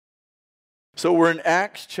So we're in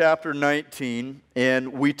Acts chapter 19,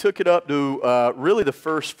 and we took it up to really the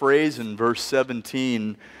first phrase in verse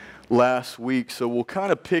 17 last week. So we'll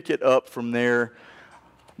kind of pick it up from there.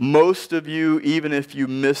 Most of you, even if you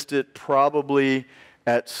missed it, probably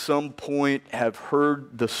at some point have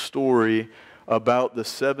heard the story about the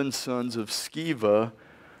 7 sons of Sceva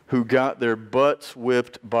who got their butts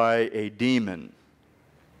whipped by a demon.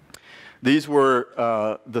 These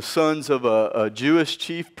were the sons of a Jewish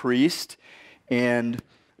chief priest. And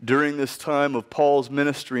during this time of Paul's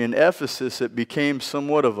ministry in Ephesus, it became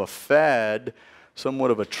somewhat of a fad, somewhat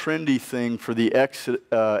of a trendy thing for the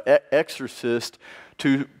exorcist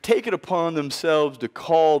to take it upon themselves to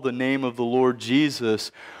call the name of the Lord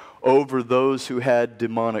Jesus over those who had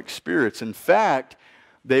demonic spirits. In fact,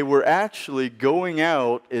 they were actually going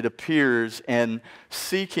out, it appears, and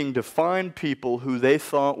seeking to find people who they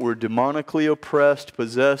thought were demonically oppressed,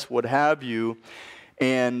 possessed, what have you,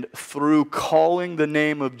 and through calling the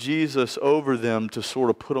name of Jesus over them to sort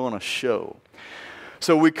of put on a show.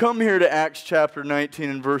 So we come here to Acts chapter 19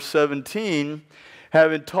 and verse 17,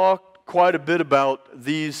 having talked quite a bit about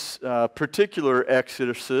these particular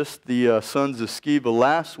exorcists, the sons of Sceva,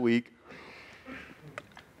 last week.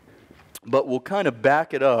 But we'll kind of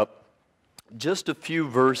back it up just a few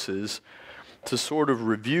verses to sort of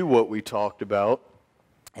review what we talked about,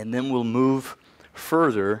 and then we'll move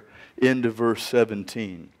further into verse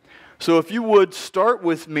 17. So if you would, start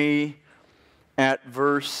with me at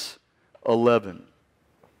verse 11.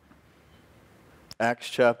 Acts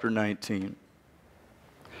chapter 19.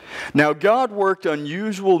 Now God worked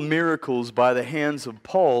unusual miracles by the hands of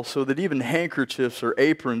Paul, so that even handkerchiefs or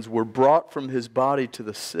aprons were brought from his body to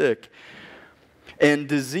the sick, and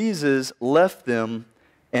diseases left them,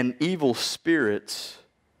 and evil spirits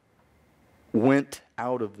went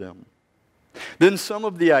out of them. Then some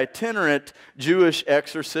of the itinerant Jewish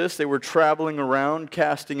exorcists, they were traveling around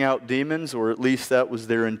casting out demons, or at least that was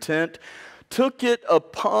their intent, took it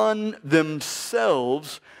upon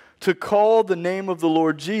themselves to call the name of the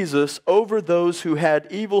Lord Jesus over those who had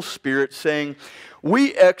evil spirits, saying,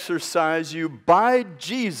 "We exorcise you by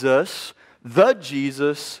Jesus, the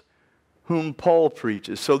Jesus whom Paul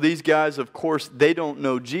preaches." So these guys, of course, they don't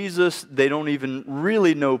know Jesus. They don't even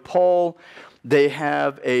really know Paul. They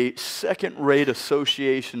have a second-rate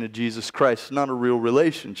association to Jesus Christ. It's not a real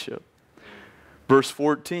relationship. Verse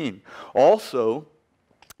 14. Also,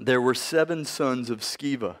 there were 7 sons of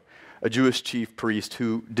Sceva, a Jewish chief priest,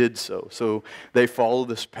 who did so. So they follow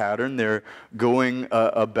this pattern. They're going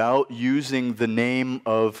about using the name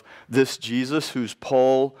of this Jesus, who's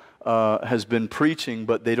Paul has been preaching,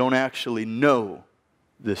 but they don't actually know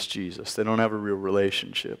this Jesus. They don't have a real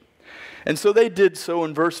relationship. And so they did so,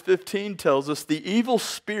 and verse 15 tells us, the evil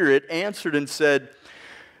spirit answered and said,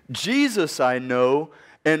 "Jesus I know,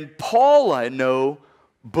 and Paul I know,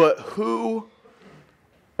 but who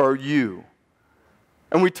are you?"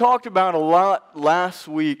 And we talked about a lot last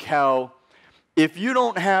week how if you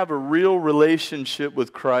don't have a real relationship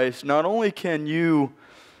with Christ, not only can you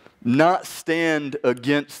not stand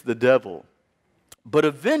against the devil, but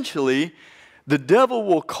eventually the devil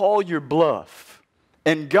will call your bluff.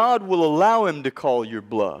 And God will allow him to call your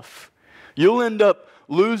bluff. You'll end up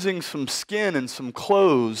losing some skin and some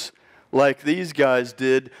clothes like these guys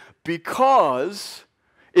did, because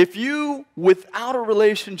if you, without a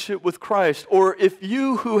relationship with Christ, or if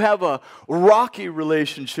you who have a rocky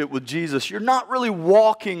relationship with Jesus, you're not really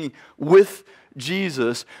walking with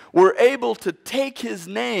Jesus, were able to take his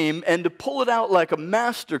name and to pull it out like a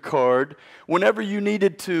MasterCard whenever you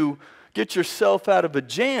needed to get yourself out of a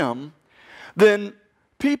jam, then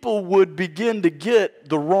people would begin to get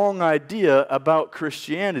the wrong idea about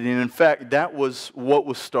Christianity. And in fact, that was what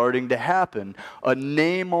was starting to happen. A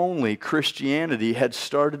name-only Christianity had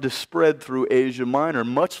started to spread through Asia Minor,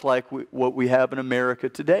 much like what we have in America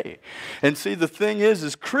today. And see, the thing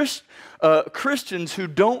is Christians who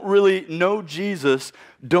don't really know Jesus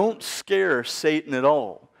don't scare Satan at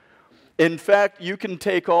all. In fact, you can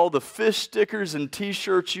take all the fish stickers and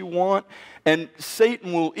t-shirts you want, and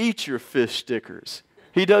Satan will eat your fish stickers.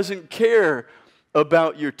 He doesn't care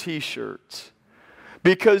about your t-shirts,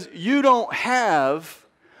 because you don't have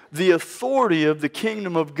the authority of the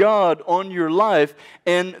kingdom of God on your life,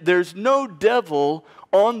 and there's no devil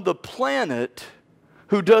on the planet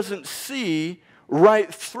who doesn't see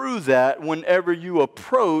right through that whenever you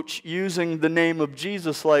approach using the name of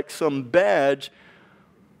Jesus like some badge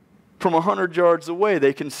from 100 yards away.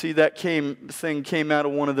 They can see that thing came out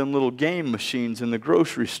of one of them little game machines in the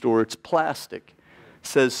grocery store. It's plastic.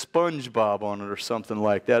 Says SpongeBob on it or something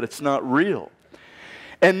like that. It's not real.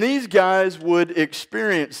 And these guys would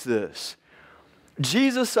experience this.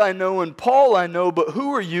 Jesus I know and Paul I know, but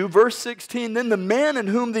who are you? Verse 16, then the man in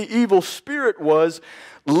whom the evil spirit was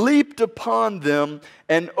leaped upon them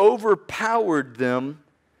and overpowered them,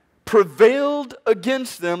 prevailed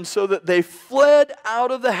against them so that they fled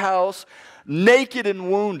out of the house naked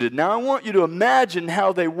and wounded. Now I want you to imagine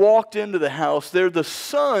how they walked into the house. They're the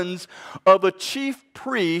sons of a chief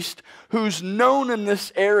priest who's known in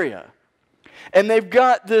this area. And they've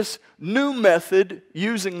got this new method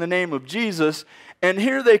using the name of Jesus. And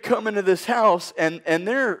here they come into this house and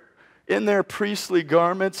they're in their priestly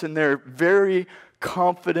garments and they're very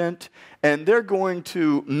confident. And they're going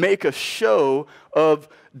to make a show of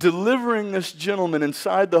delivering this gentleman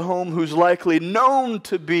inside the home who's likely known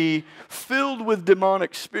to be filled with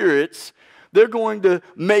demonic spirits. They're going to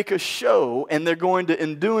make a show, and they're going to,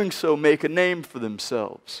 in doing so, make a name for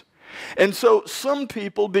themselves. And so some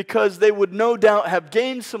people, because they would no doubt have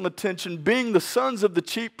gained some attention, being the sons of the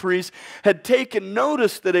chief priest, had taken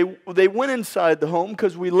notice that they went inside the home,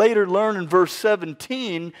 because we later learn in verse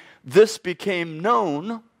 17, this became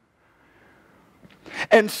known.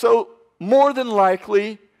 And so more than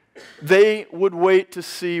likely, they would wait to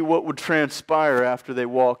see what would transpire after they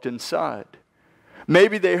walked inside.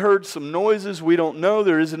 Maybe they heard some noises. We don't know.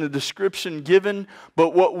 There isn't a description given.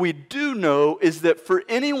 But what we do know is that for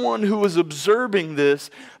anyone who was observing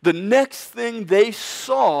this, the next thing they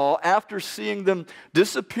saw after seeing them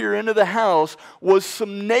disappear into the house was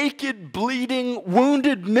some naked, bleeding,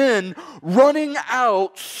 wounded men running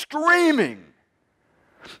out, screaming.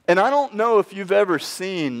 And I don't know if you've ever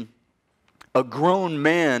seen a grown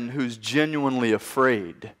man who's genuinely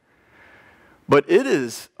afraid, but it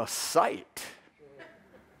is a sight.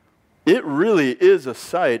 It really is a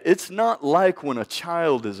sight. It's not like when a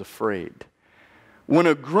child is afraid. When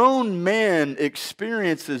a grown man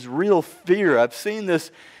experiences real fear, I've seen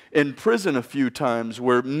this in prison a few times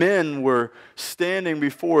where men were standing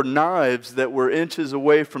before knives that were inches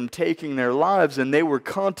away from taking their lives, and they were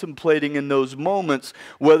contemplating in those moments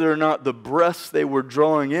whether or not the breaths they were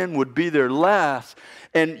drawing in would be their last.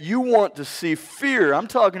 And you want to see fear. I'm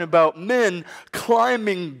talking about men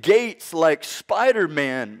climbing gates like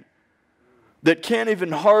Spider-Man that can't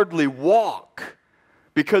even hardly walk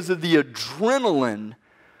because of the adrenaline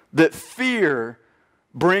that fear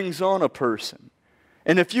brings on a person.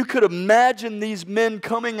 And if you could imagine these men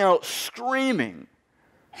coming out screaming,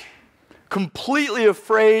 completely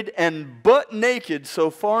afraid and butt naked, so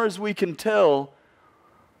far as we can tell,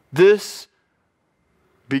 this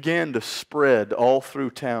began to spread all through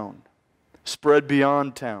town, spread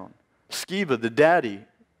beyond town. Sceva, the daddy,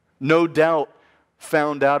 no doubt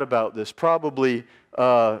found out about this, probably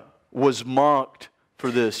was mocked for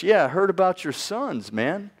this. Yeah, I heard about your sons,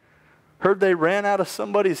 man. Heard they ran out of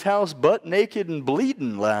somebody's house butt naked and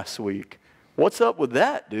bleeding last week. What's up with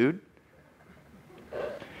that, dude?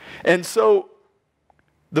 And so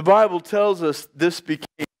the Bible tells us this became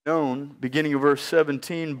known, beginning of verse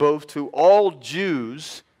 17, both to all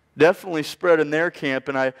Jews, definitely spread in their camp,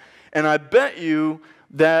 and I bet you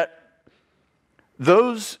that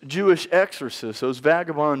those Jewish exorcists, those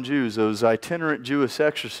vagabond Jews, those itinerant Jewish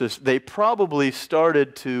exorcists, they probably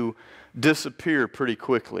started to disappear pretty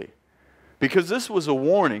quickly. Because this was a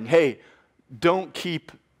warning. Hey, don't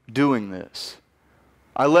keep doing this.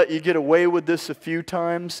 I let you get away with this a few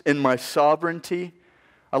times in my sovereignty.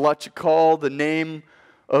 I let you call the name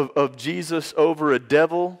of Jesus over a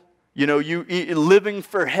devil. You know, you living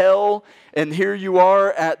for hell, and here you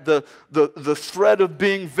are at the threat of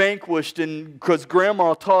being vanquished, and because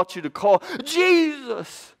grandma taught you to call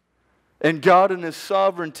Jesus. And God in His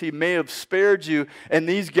sovereignty may have spared you, and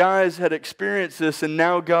these guys had experienced this, and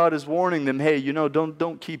now God is warning them, hey, you know,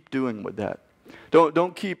 don't keep doing with that.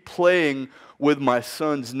 Don't keep playing with my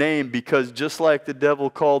son's name, because just like the devil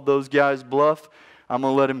called those guys bluff, I'm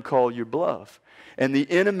going to let him call your bluff. And the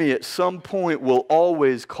enemy at some point will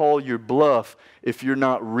always call your bluff if you're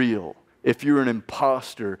not real, if you're an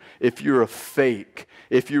imposter, if you're a fake,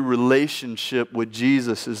 if your relationship with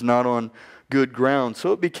Jesus is not on good ground.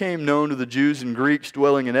 So it became known to the Jews and Greeks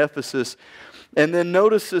dwelling in Ephesus. And then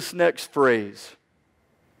notice this next phrase.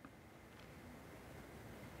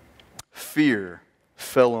 Fear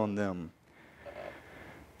fell on them,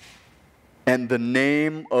 and the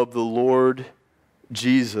name of the Lord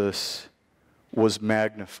Jesus was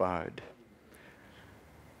magnified.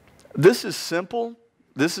 This is simple.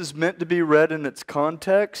 This is meant to be read in its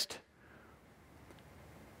context.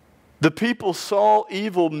 The people saw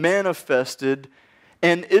evil manifested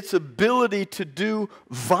and its ability to do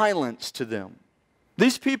violence to them.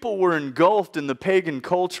 These people were engulfed in the pagan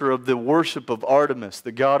culture of the worship of Artemis,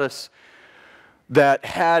 the goddess that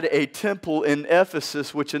had a temple in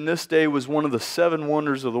Ephesus, which in this day was one of the 7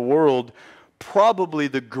 wonders of the world, probably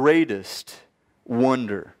the greatest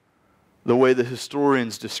wonder, the way the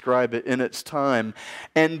historians describe it in its time.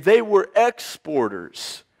 And they were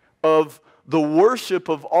exporters of the worship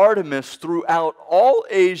of Artemis throughout all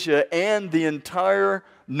Asia and the entire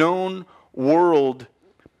known world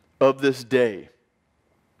of this day.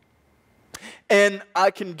 And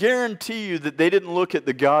I can guarantee you that they didn't look at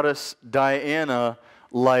the goddess Diana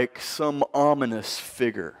like some ominous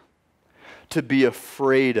figure to be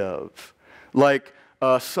afraid of, like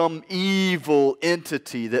some evil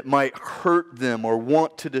entity that might hurt them or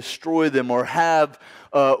want to destroy them or have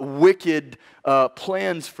wicked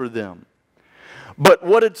plans for them. But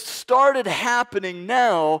what had started happening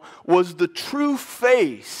now was the true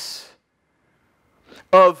face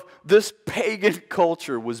of this pagan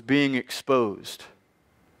culture was being exposed.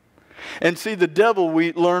 And see, the devil,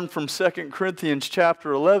 we learn from 2 Corinthians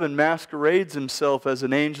chapter 11, masquerades himself as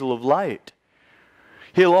an angel of light.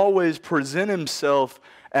 He'll always present himself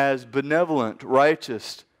as benevolent,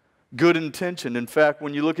 righteous, good intentioned. In fact,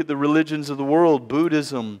 when you look at the religions of the world,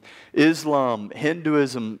 Buddhism, Islam,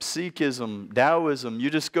 Hinduism, Sikhism, Taoism, you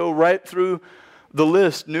just go right through the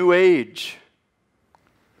list, New Age.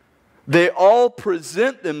 They all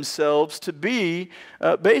present themselves to be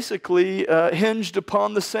basically hinged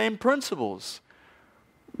upon the same principles.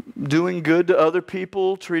 Doing good to other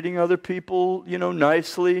people, treating other people,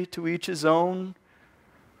 nicely, to each his own.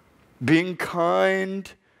 Being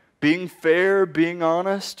kind, being fair, being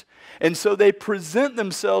honest. And so they present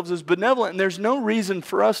themselves as benevolent. And there's no reason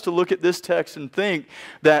for us to look at this text and think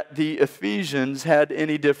that the Ephesians had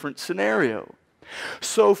any different scenario.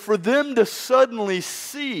 So for them to suddenly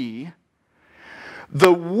see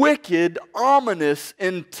the wicked, ominous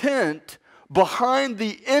intent behind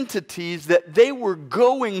the entities that they were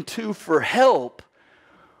going to for help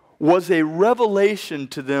was a revelation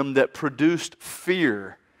to them that produced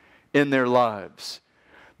fear in their lives.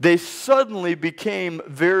 They suddenly became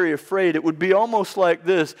very afraid. It would be almost like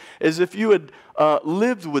this, as if you had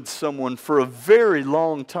lived with someone for a very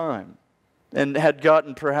long time and had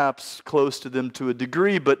gotten perhaps close to them to a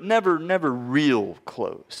degree, but never real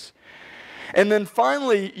close. And then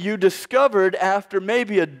finally you discovered after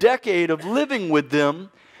maybe a decade of living with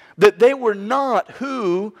them that they were not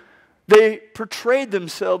who they portrayed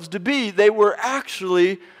themselves to be. They were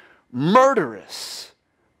actually murderous,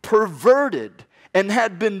 perverted, and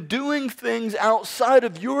had been doing things outside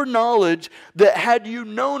of your knowledge that, had you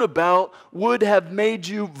known about, would have made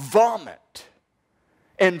you vomit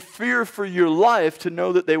and fear for your life to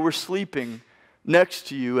know that they were sleeping next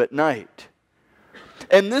to you at night.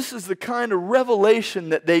 And this is the kind of revelation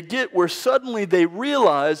that they get, where suddenly they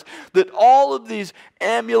realize that all of these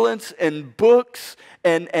amulets and books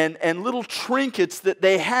and little trinkets that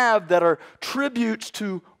they have that are tributes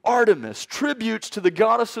to Artemis, tributes to the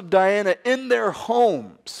goddess of Diana in their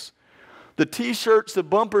homes, the t-shirts, the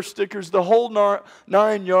bumper stickers, the whole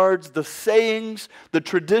 9 yards, the sayings, the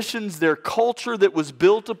traditions, their culture that was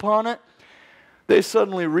built upon it, they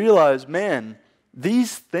suddenly realize, man,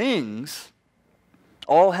 these things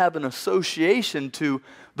all have an association to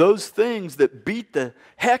those things that beat the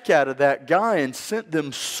heck out of that guy and sent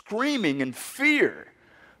them screaming in fear,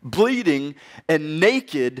 bleeding and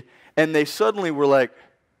naked, and they suddenly were like,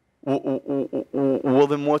 well,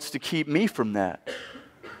 then what's to keep me from that?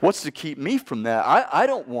 What's to keep me from that? I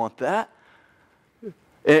don't want that.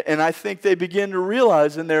 And I think they begin to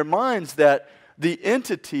realize in their minds that the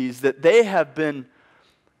entities that they have been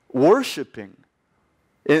worshiping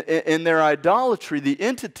in their idolatry, the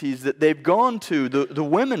entities that they've gone to, the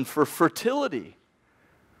women for fertility,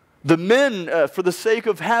 the men for the sake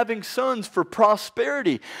of having sons, for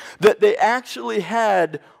prosperity, that they actually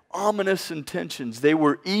had ominous intentions. They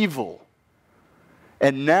were evil.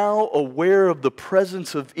 And now, aware of the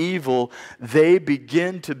presence of evil, they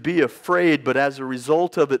begin to be afraid. But as a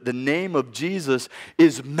result of it, the name of Jesus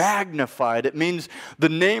is magnified. It means the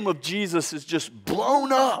name of Jesus is just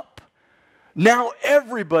blown up. Now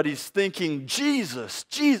everybody's thinking, Jesus.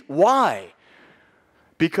 Why?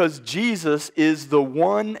 Because Jesus is the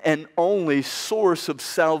one and only source of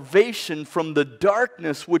salvation from the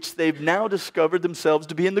darkness which they've now discovered themselves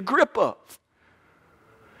to be in the grip of.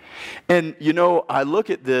 And I look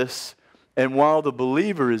at this, and while the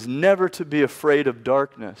believer is never to be afraid of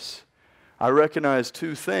darkness, I recognize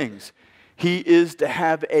two things. He is to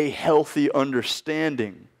have a healthy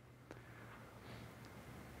understanding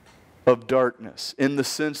of darkness, in the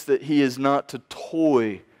sense that he is not to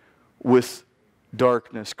toy with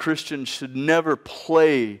darkness. Christians should never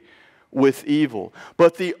play with evil.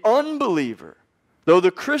 But the unbeliever Though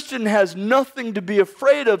the Christian has nothing to be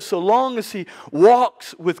afraid of so long as he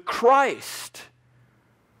walks with Christ.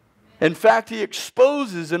 In fact, he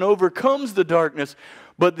exposes and overcomes the darkness,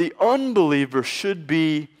 but the unbeliever should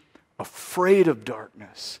be afraid of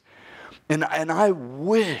darkness. And I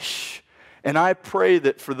wish, and I pray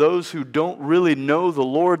that for those who don't really know the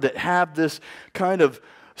Lord, that have this kind of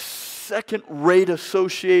second-rate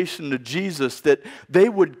association to Jesus, that they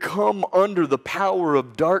would come under the power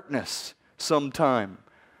of darkness sometime,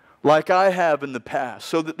 like I have in the past,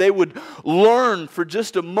 so that they would learn for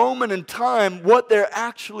just a moment in time what they're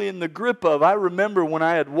actually in the grip of. I remember when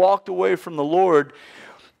I had walked away from the Lord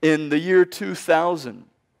in the year 2000,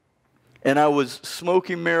 and I was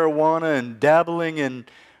smoking marijuana and dabbling in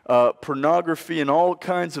pornography and all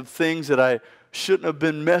kinds of things that I shouldn't have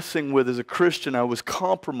been messing with as a Christian. I was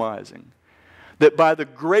compromising. That by the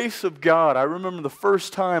grace of God, I remember the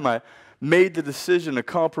first time I made the decision to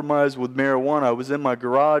compromise with marijuana. I was in my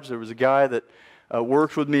garage. There was a guy that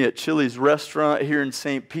worked with me at Chili's restaurant here in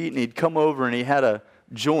St. Pete, and he'd come over and he had a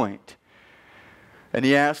joint. And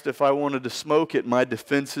he asked if I wanted to smoke it. My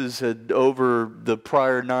defenses had, over the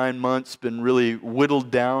prior 9 months, been really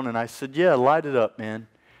whittled down, and I said, yeah, light it up, man.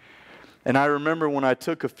 And I remember when I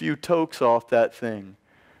took a few tokes off that thing,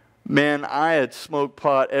 man, I had smoked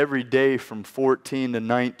pot every day from 14 to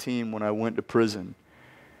 19 when I went to prison.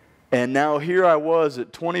 And now here I was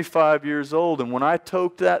at 25 years old, and when I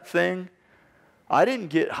toked that thing, I didn't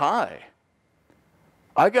get high.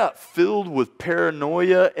 I got filled with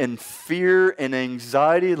paranoia and fear and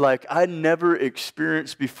anxiety like I never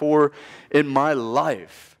experienced before in my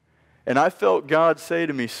life. And I felt God say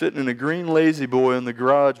to me, sitting in a green lazy boy in the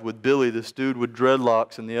garage with Billy, this dude with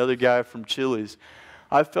dreadlocks, and the other guy from Chili's,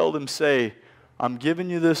 I felt him say, I'm giving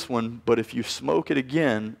you this one, but if you smoke it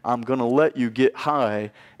again, I'm going to let you get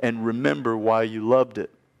high and remember why you loved it.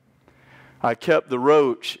 I kept the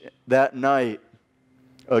roach that night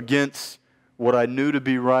against what I knew to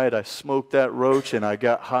be right. I smoked that roach and I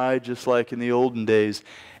got high just like in the olden days.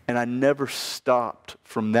 And I never stopped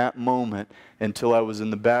from that moment until I was in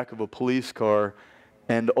the back of a police car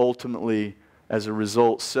and ultimately, as a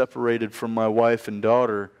result, separated from my wife and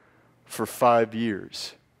daughter for 5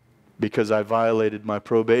 years. Because I violated my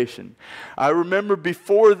probation. I remember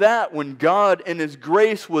before that when God in His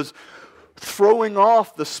grace was throwing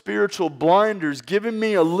off the spiritual blinders, giving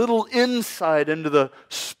me a little insight into the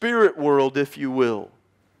spirit world, if you will.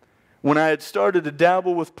 When I had started to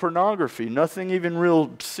dabble with pornography, nothing even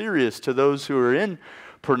real serious to those who are in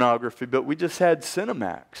pornography, but we just had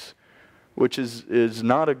Cinemax, which is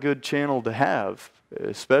not a good channel to have,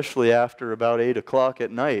 especially after about 8 o'clock at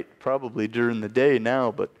night, probably during the day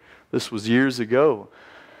now, but this was years ago.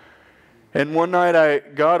 And one night I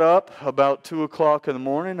got up about 2 o'clock in the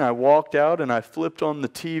morning. I walked out and I flipped on the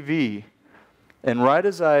TV. And right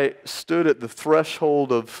as I stood at the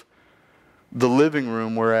threshold of the living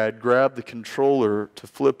room where I had grabbed the controller to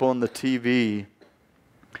flip on the TV,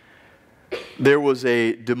 there was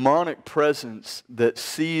a demonic presence that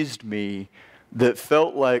seized me that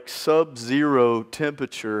felt like sub-zero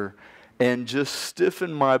temperature and just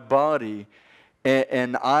stiffened my body.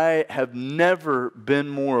 And I have never been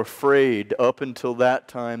more afraid up until that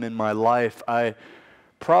time in my life. I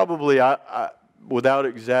probably, without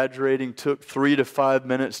exaggerating, took 3 to 5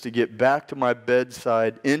 minutes to get back to my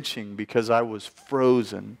bedside, inching because I was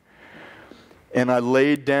frozen. And I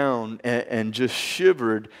laid down and just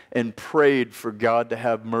shivered and prayed for God to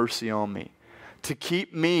have mercy on me, to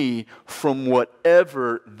keep me from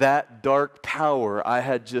whatever that dark power I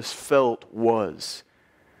had just felt was.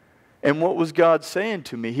 And what was God saying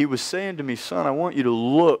to me? He was saying to me, son, I want you to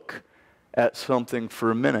look at something for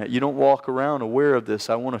a minute. You don't walk around aware of this.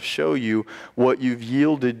 I want to show you what you've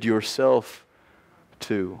yielded yourself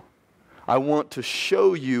to. I want to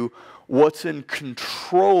show you what's in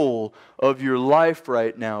control of your life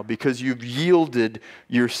right now because you've yielded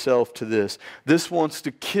yourself to this. This wants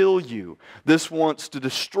to kill you. This wants to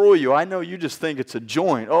destroy you. I know you just think it's a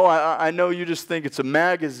joint. Oh, I know you just think it's a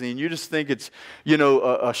magazine. You just think it's,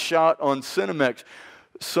 a shot on Cinemax.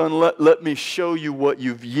 Son, let me show you what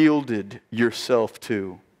you've yielded yourself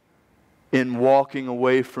to in walking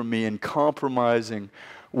away from me and compromising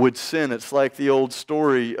with sin. It's like the old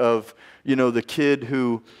story of, the kid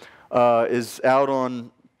who is out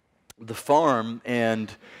on the farm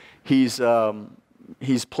and he's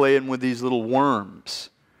playing with these little worms.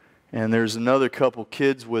 And there's another couple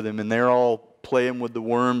kids with him and they're all playing with the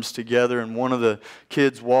worms together. And one of the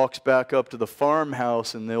kids walks back up to the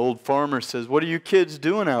farmhouse and the old farmer says, "What are you kids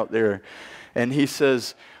doing out there?" And he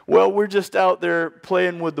says, "Well, we're just out there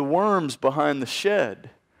playing with the worms behind the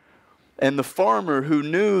shed." And the farmer, who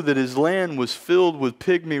knew that his land was filled with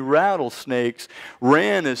pygmy rattlesnakes,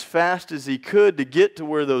 ran as fast as he could to get to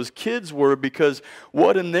where those kids were, because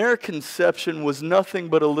what in their conception was nothing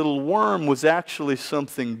but a little worm was actually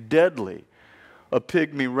something deadly, a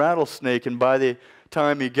pygmy rattlesnake. And by the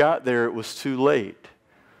time he got there, it was too late.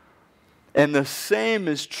 And the same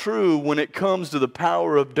is true when it comes to the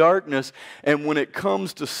power of darkness and when it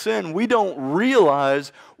comes to sin. We don't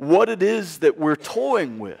realize what it is that we're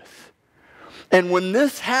toying with. And when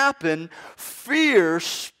this happened, fear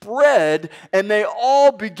spread, and they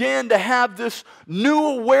all began to have this new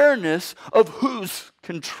awareness of whose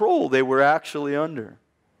control they were actually under.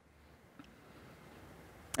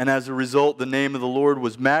 And as a result, the name of the Lord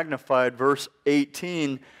was magnified. Verse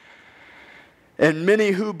 18, and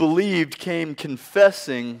many who believed came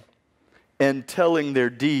confessing and telling their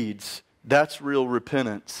deeds. That's real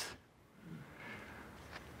repentance.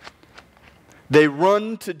 They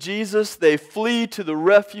run to Jesus, they flee to the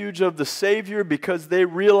refuge of the Savior because they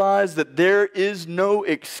realize that there is no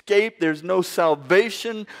escape, there's no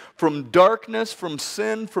salvation from darkness, from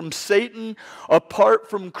sin, from Satan, apart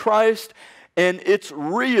from Christ, and it's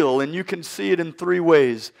real, and you can see it in three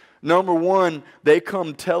ways. Number one, they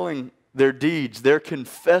come telling their deeds. They're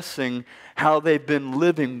confessing how they've been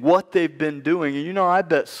living, what they've been doing, and I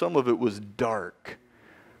bet some of it was dark.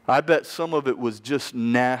 I bet some of it was just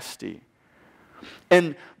nasty.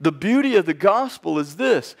 And the beauty of the gospel is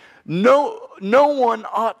this: no one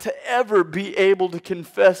ought to ever be able to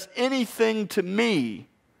confess anything to me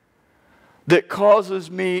that causes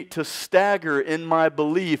me to stagger in my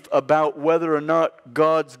belief about whether or not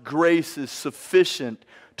God's grace is sufficient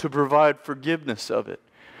to provide forgiveness of it.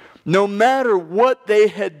 No matter what they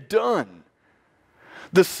had done,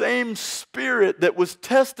 the same Spirit that was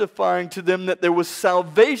testifying to them that there was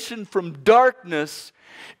salvation from darkness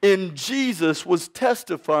in Jesus was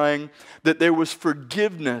testifying that there was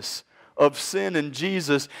forgiveness of sin in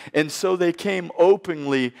Jesus, and so they came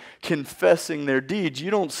openly confessing their deeds.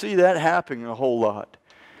 You don't see that happening a whole lot.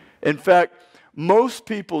 In fact, most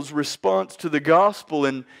people's response to the gospel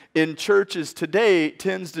in churches today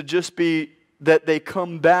tends to just be that they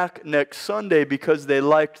come back next Sunday because they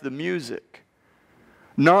liked the music,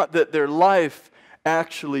 not that their life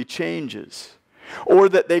actually changes. Or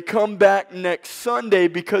that they come back next Sunday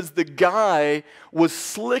because the guy was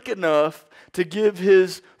slick enough to give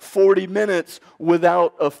his 40 minutes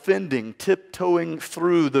without offending, tiptoeing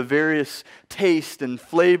through the various tastes and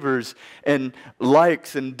flavors and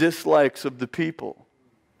likes and dislikes of the people.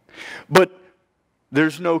 But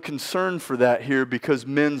there's no concern for that here because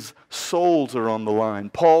men's souls are on the line.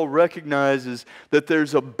 Paul recognizes that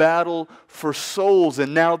there's a battle for souls,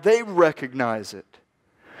 and now they recognize it.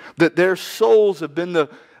 That their souls have been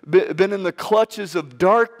in the clutches of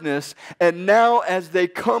darkness, and now as they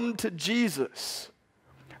come to Jesus,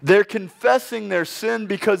 they're confessing their sin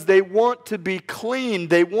because they want to be clean.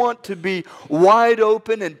 They want to be wide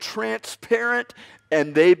open and transparent,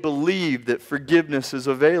 and they believe that forgiveness is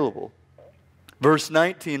available. Verse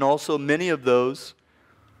 19, also many of those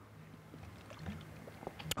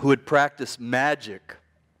who had practiced magic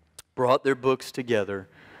brought their books together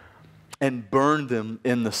and burned them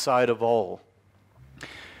in the sight of all.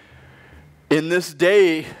 In this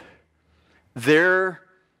day, the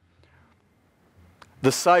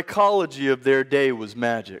psychology of their day was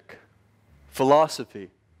magic,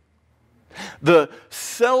 philosophy. The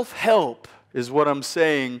self-help, is what I'm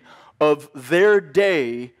saying, of their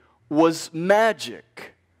day was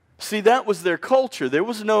magic. See, that was their culture. There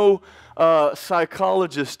was no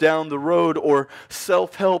psychologist down the road or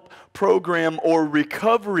self-help program or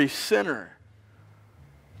recovery center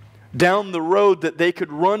down the road that they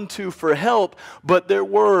could run to for help, but there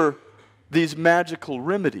were these magical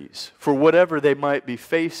remedies for whatever they might be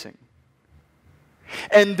facing.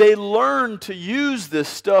 And they learned to use this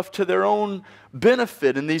stuff to their own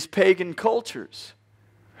benefit in these pagan cultures.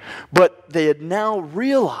 But they had now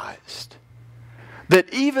realized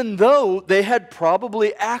that even though they had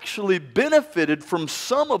probably actually benefited from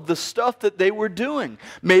some of the stuff that they were doing,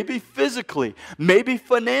 maybe physically, maybe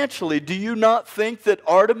financially, do you not think that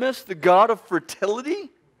Artemis, the god of fertility,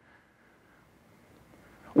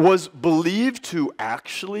 was believed to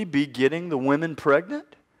actually be getting the women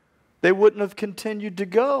pregnant? They wouldn't have continued to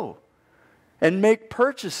go and make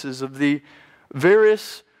purchases of the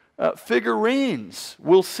various figurines.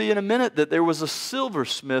 We'll see in a minute that there was a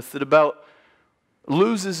silversmith that about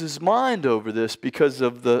loses his mind over this because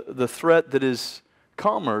of the threat that his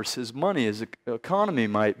commerce, his money, his economy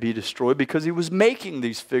might be destroyed because he was making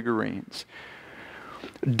these figurines.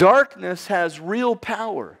 Darkness has real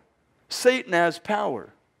power. Satan has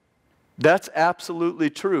power. That's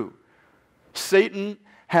absolutely true. Satan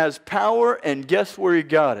has power, and guess where he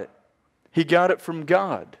got it? He got it from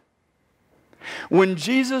God. When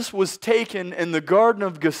Jesus was taken in the Garden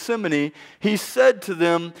of Gethsemane, he said to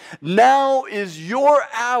them, "Now is your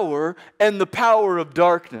hour and the power of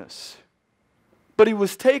darkness." But he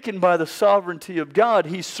was taken by the sovereignty of God.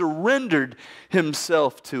 He surrendered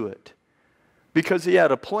himself to it because he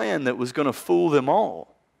had a plan that was going to fool them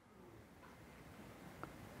all.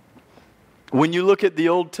 When you look at the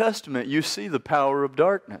Old Testament, you see the power of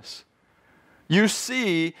darkness. You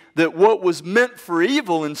see that what was meant for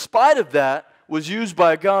evil, in spite of that, was used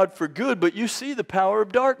by God for good, but you see the power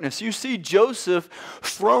of darkness. You see Joseph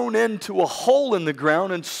thrown into a hole in the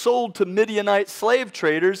ground and sold to Midianite slave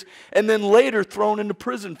traders, and then later thrown into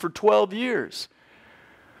prison for 12 years.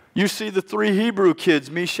 You see the 3 Hebrew kids,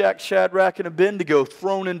 Meshach, Shadrach, and Abednego,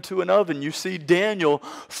 thrown into an oven. You see Daniel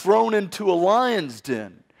thrown into a lion's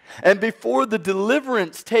den. And before the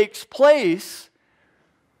deliverance takes place,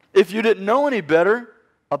 if you didn't know any better,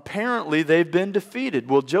 apparently they've been defeated.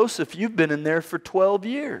 Well, Joseph, you've been in there for 12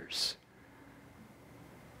 years.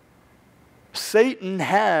 Satan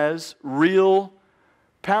has real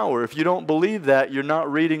power. If you don't believe that, you're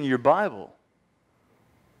not reading your Bible.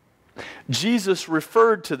 Jesus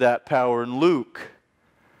referred to that power in Luke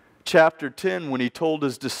chapter 10 when he told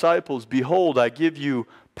his disciples, "Behold, I give you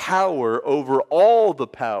power over all the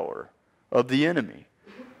power of the enemy,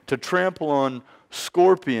 to trample on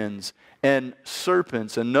scorpions and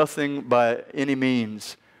serpents, and nothing by any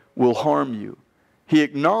means will harm you." He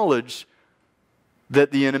acknowledged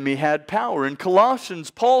that the enemy had power. In Colossians,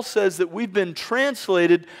 Paul says that we've been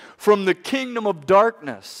translated from the kingdom of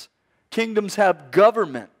darkness. Kingdoms have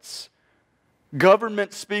governments.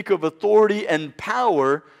 Governments speak of authority and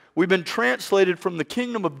power. We've been translated from the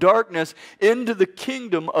kingdom of darkness into the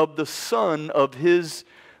kingdom of the Son of His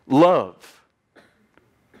love.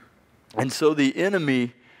 And so the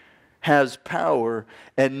enemy has power,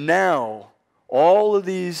 and now all of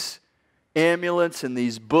these amulets and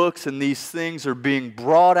these books and these things are being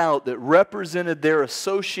brought out that represented their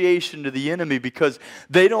association to the enemy, because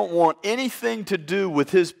they don't want anything to do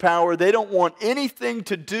with his power. They don't want anything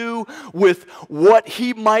to do with what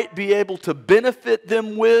he might be able to benefit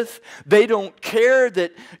them with. They don't care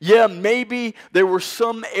that, yeah, maybe there were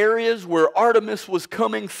some areas where Artemis was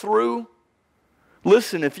coming through.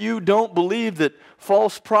 Listen, if you don't believe that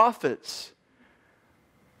false prophets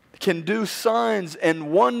can do signs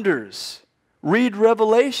and wonders, read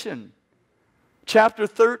Revelation. Chapter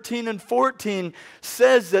 13 and 14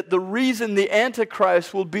 says that the reason the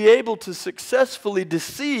Antichrist will be able to successfully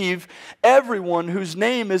deceive everyone whose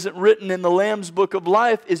name isn't written in the Lamb's Book of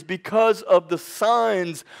Life is because of the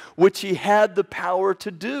signs which he had the power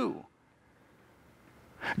to do.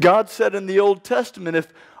 God said in the Old Testament, if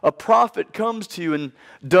a prophet comes to you and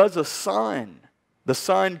does a sign, the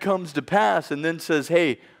sign comes to pass and then says,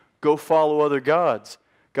 "Hey, go follow other gods."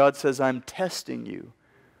 God says, "I'm testing you."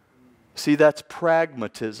 See, that's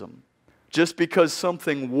pragmatism. Just because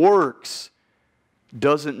something works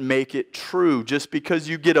doesn't make it true. Just because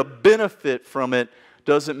you get a benefit from it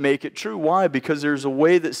doesn't make it true. Why? Because there's a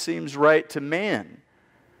way that seems right to man.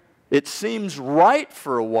 It seems right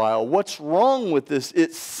for a while. What's wrong with this?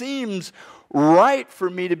 It seems right for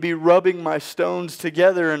me to be rubbing my stones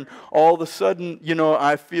together, and all of a sudden,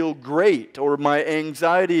 I feel great, or my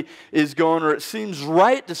anxiety is gone, or it seems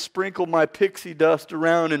right to sprinkle my pixie dust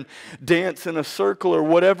around and dance in a circle, or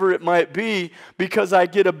whatever it might be, because I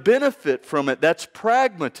get a benefit from it. That's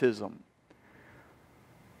pragmatism.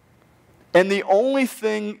 And the only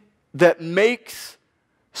thing that makes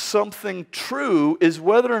something true is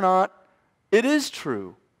whether or not it is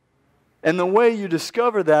true. And the way you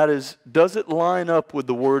discover that is, does it line up with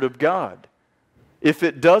the Word of God? If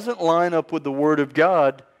it doesn't line up with the Word of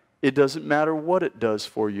God, it doesn't matter what it does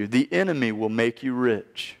for you. The enemy will make you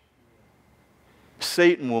rich.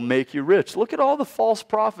 Satan will make you rich. Look at all the false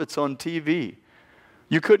prophets on TV.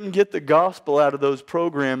 You couldn't get the gospel out of those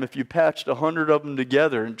programs if you patched 100 of them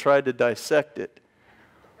together and tried to dissect it.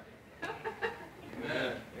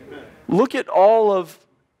 Amen. Look at all of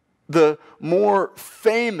the more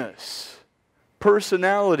famous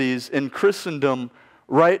personalities in Christendom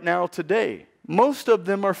right now today. Most of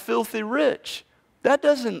them are filthy rich. That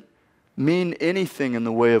doesn't mean anything in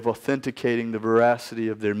the way of authenticating the veracity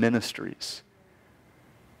of their ministries.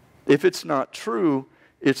 If it's not true,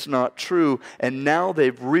 it's not true. And now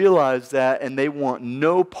they've realized that, and they want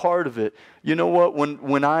no part of it. You know what?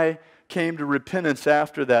 When I came to repentance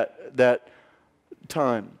after that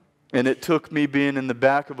time, and it took me being in the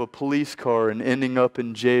back of a police car and ending up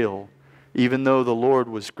in jail, even though the Lord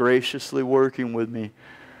was graciously working with me.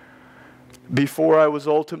 before I was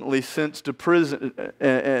ultimately sent to prison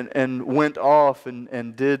and went off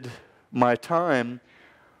and did my time,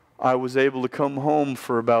 I was able to come home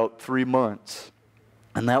for about 3 months.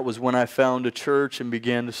 And that was when I found a church and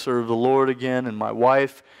began to serve the Lord again, and my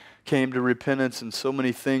wife came to repentance, and so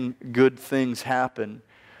many good things happened.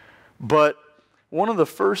 But one of the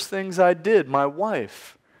first things I did, my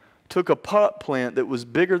wife took a pot plant that was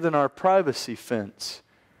bigger than our privacy fence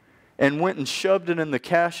and went and shoved it in the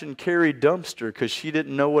cash and carry dumpster because she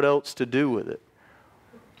didn't know what else to do with it.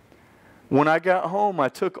 When I got home, I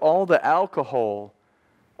took all the alcohol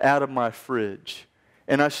out of my fridge,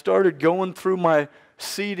 and I started going through my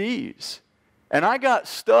CDs. And I got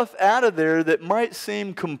stuff out of there that might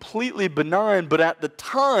seem completely benign, but at the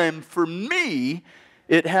time, for me,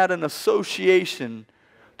 it had an association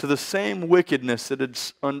to the same wickedness that had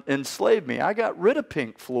enslaved me. I got rid of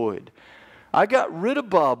Pink Floyd. I got rid of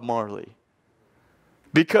Bob Marley.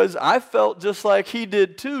 Because I felt just like he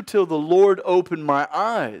did too, till the Lord opened my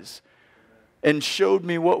eyes and showed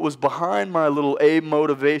me what was behind my little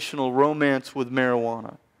amotivational romance with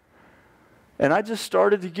marijuana. And I just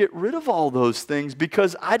started to get rid of all those things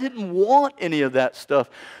because I didn't want any of that stuff.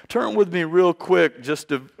 Turn with me real quick just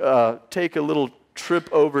to take a little trip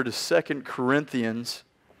over to 2 Corinthians.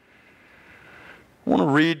 I want to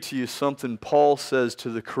read to you something Paul says to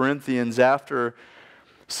the Corinthians after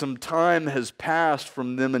some time has passed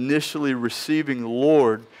from them initially receiving the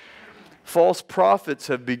Lord. False prophets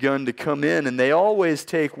have begun to come in, and they always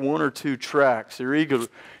take one or two tracks. They're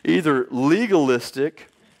either legalistic,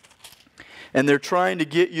 and they're trying to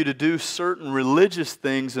get you to do certain religious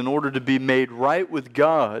things in order to be made right with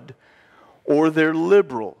God, or they're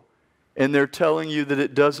liberal, and they're telling you that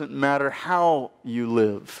it doesn't matter how you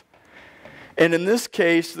live. And in this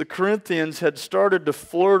case, the Corinthians had started to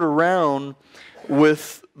flirt around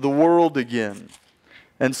with the world again.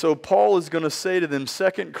 And so Paul is going to say to them,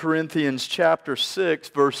 2 Corinthians chapter 6,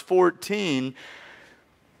 verse 14,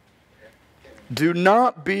 "Do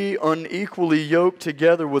not be unequally yoked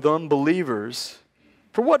together with unbelievers.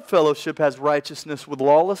 For what fellowship has righteousness with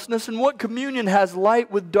lawlessness? And what communion has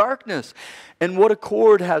light with darkness? And what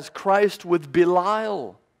accord has Christ with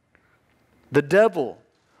Belial, the devil?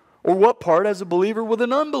 Or what part has a believer with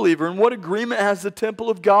an unbeliever? And what agreement has the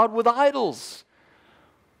temple of God with idols?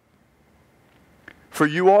 For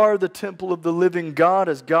you are the temple of the living God,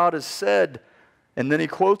 as God has said." And then he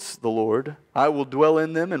quotes the Lord, "I will dwell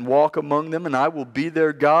in them and walk among them, and I will be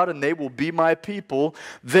their God, and they will be my people.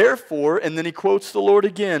 Therefore," and then he quotes the Lord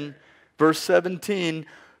again, verse 17,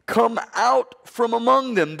 "Come out from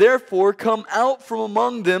among them. Therefore, come out from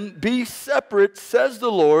among them. Be separate, says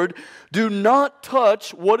the Lord. Do not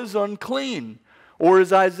touch what is unclean." Or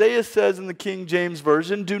as Isaiah says in the King James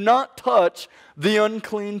Version, "Do not touch the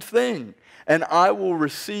unclean thing. And I will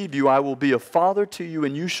receive you. I will be a father to you,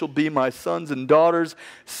 and you shall be my sons and daughters,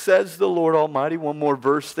 says the Lord Almighty." One more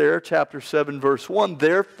verse there, chapter 7, verse 1.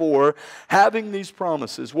 "Therefore, having these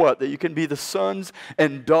promises," what? "That you can be the sons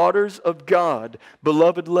and daughters of God.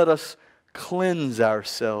 Beloved, let us cleanse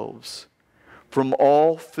ourselves from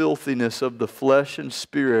all filthiness of the flesh and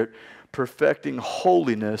spirit, perfecting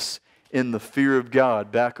holiness in the fear of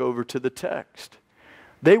God." Back over to the text.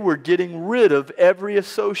 They were getting rid of every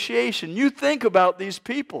association. You think about these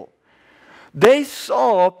people. They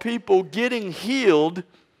saw people getting healed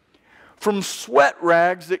from sweat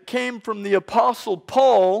rags that came from the Apostle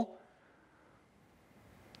Paul,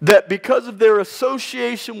 that because of their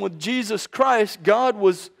association with Jesus Christ, God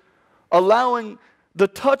was allowing the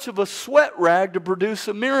touch of a sweat rag to produce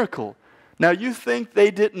a miracle. Now, you think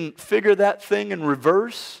they didn't figure that thing in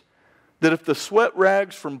reverse? That if the sweat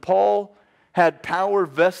rags from Paul had power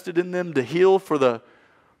vested in them to heal for the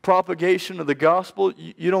propagation of the gospel,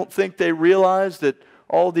 you don't think they realized that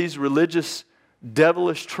all these religious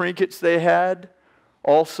devilish trinkets they had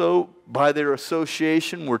also, by their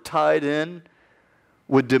association, were tied in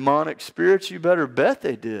with demonic spirits? You better bet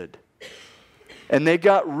they did. And they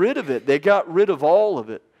got rid of it. They got rid of all of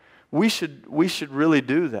it. We should really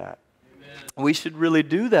do that. Amen. We should really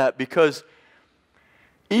do that, because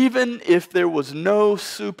even if there was no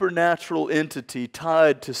supernatural entity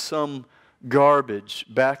tied to some garbage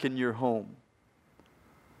back in your home,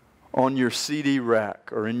 on your CD rack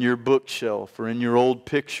or in your bookshelf or in your old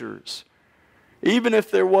pictures, even if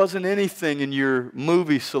there wasn't anything in your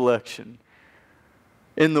movie selection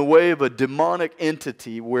in the way of a demonic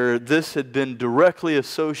entity where this had been directly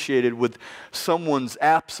associated with someone's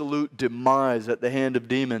absolute demise at the hand of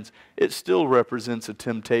demons, it still represents a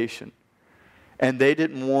temptation. and they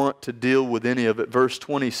didn't want to deal with any of it. Verse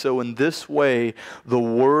 20, so in this way the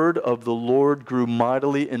word of the Lord grew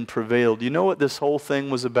mightily and prevailed. You know what this whole thing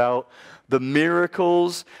was about? The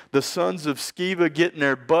miracles, the sons of Sceva getting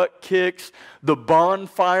their butt kicks, the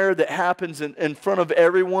bonfire that happens in front of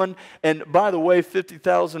everyone. And by the way,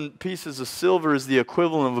 50,000 pieces of silver is the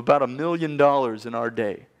equivalent of about $1 million in our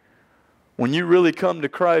day. When you really come to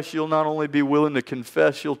Christ, you'll not only be willing to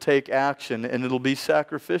confess, you'll take action, and it'll be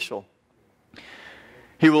sacrificial.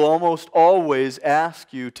 He will almost always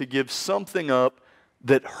ask you to give something up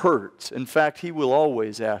that hurts. In fact, He will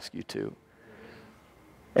always ask you to.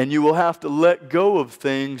 And you will have to let go of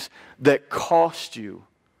things that cost you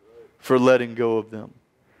for letting go of them.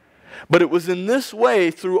 But it was in this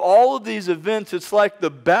way, through all of these events, it's like the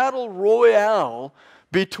battle royale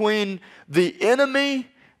between the enemy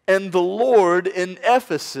and the Lord in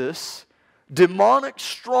Ephesus, demonic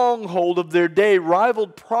stronghold of their day,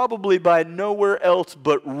 rivaled probably by nowhere else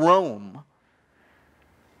but Rome.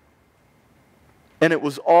 And it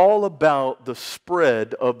was all about the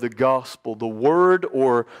spread of the gospel, the word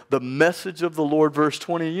or the message of the Lord. Verse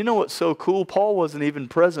 20, you know what's so cool? Paul wasn't even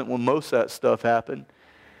present when most of that stuff happened.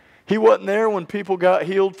 He wasn't there when people got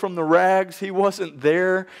healed from the rags. He wasn't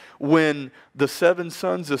there when the 7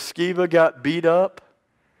 sons of Sceva got beat up.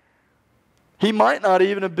 He might not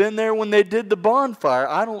even have been there when they did the bonfire.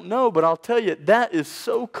 I don't know, but I'll tell you, that is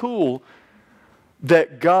so cool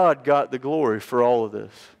that God got the glory for all of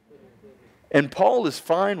this. And Paul is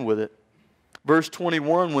fine with it. Verse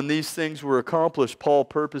 21, when these things were accomplished, Paul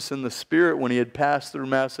purposed in the Spirit when he had passed through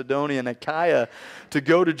Macedonia and Achaia to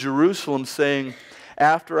go to Jerusalem, saying,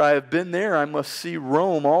 after I have been there, I must see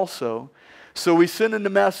Rome also. So he sent into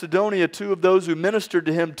Macedonia 2 of those who ministered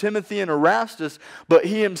to him, Timothy and Erastus, but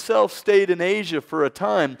he himself stayed in Asia for a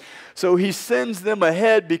time. So he sends them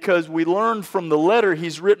ahead because we learned from the letter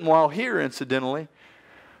he's written while here, incidentally,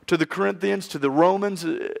 to the Corinthians, to the Romans,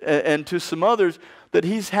 and to some others, that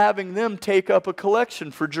he's having them take up a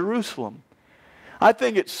collection for Jerusalem. I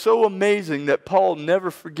think it's so amazing that Paul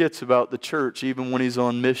never forgets about the church even when he's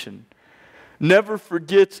on mission. Never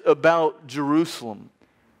forgets about Jerusalem.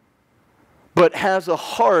 But has a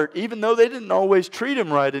heart, even though they didn't always treat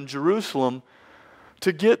him right in Jerusalem,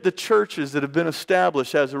 to get the churches that have been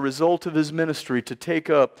established as a result of his ministry to take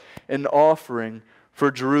up an offering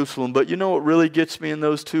for Jerusalem. But you know what really gets me in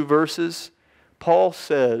those 2 verses? Paul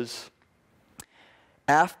says,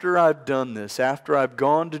 after I've done this, after I've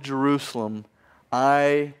gone to Jerusalem,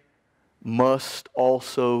 I must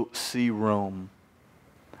also see Rome.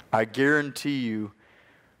 I guarantee you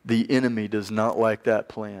the enemy does not like that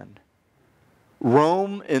plan.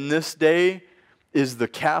 Rome in this day is the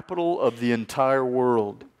capital of the entire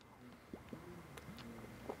world.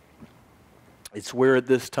 It's where at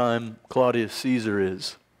this time Claudius Caesar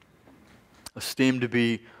is, esteemed to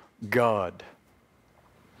be God.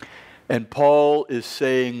 And Paul is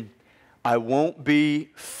saying, I won't be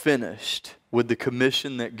finished with the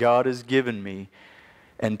commission that God has given me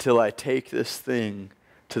until I take this thing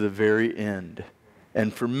to the very end.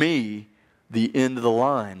 And for me, the end of the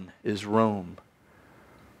line is Rome.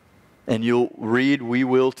 And you'll read, we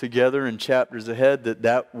will together in chapters ahead,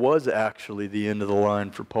 that was actually the end of the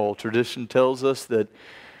line for Paul. Tradition tells us that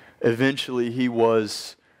eventually he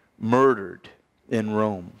was murdered in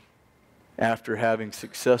Rome after having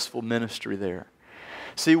successful ministry there.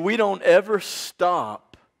 See, we don't ever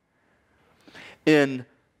stop in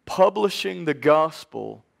publishing the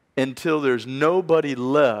gospel until there's nobody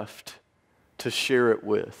left to share it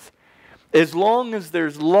with. As long as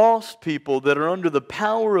there's lost people that are under the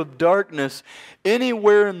power of darkness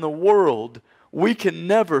anywhere in the world, we can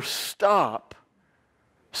never stop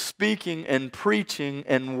speaking and preaching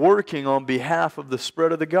and working on behalf of the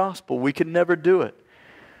spread of the gospel. We can never do it.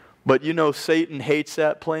 But you know, Satan hates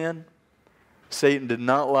that plan. Satan did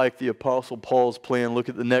not like the Apostle Paul's plan. Look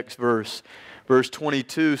at the next verse. Verse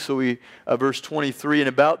 22, verse 23, and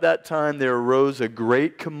about that time there arose a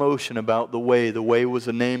great commotion about the way. The way was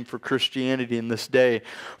a name for Christianity in this day.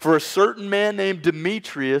 For a certain man named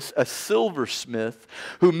Demetrius, a silversmith,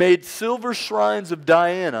 who made silver shrines of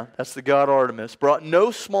Diana, that's the god Artemis, brought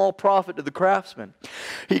no small profit to the craftsmen.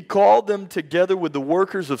 He called them together with the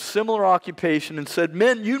workers of similar occupation and said,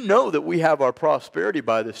 men, you know that we have our prosperity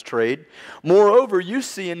by this trade. Moreover, you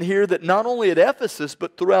see and hear that not only at Ephesus,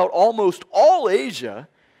 but throughout almost all Asia,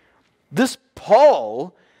 this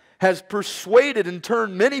Paul has persuaded and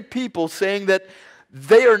turned many people, saying that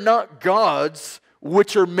they are not gods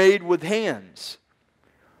which are made with hands.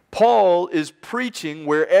 Paul is preaching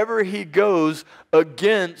wherever he goes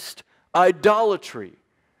against idolatry.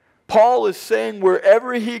 Paul is saying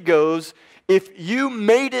wherever he goes, if you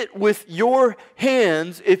made it with your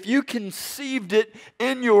hands, if you conceived it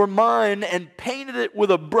in your mind and painted it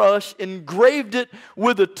with a brush, engraved it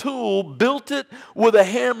with a tool, built it with a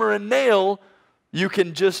hammer and nail, you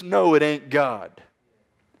can just know it ain't God.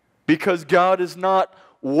 Because God is not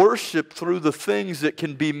worshiped through the things that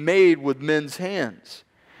can be made with men's hands.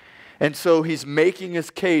 And so he's making his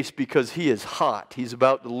case because he is hot. He's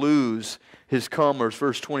about to lose his commerce.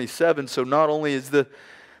 Verse 27, so not only is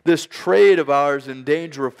this trade of ours in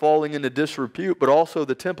danger of falling into disrepute, but also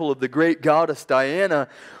the temple of the great goddess Diana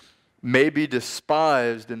may be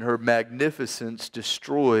despised and her magnificence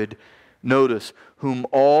destroyed. Notice, whom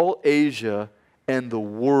all Asia and the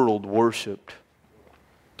world worshipped.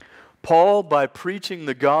 Paul, by preaching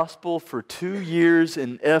the gospel for 2 years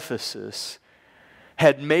in Ephesus,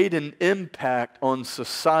 had made an impact on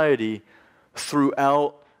society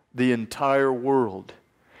throughout the entire world.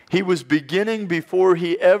 He was beginning, before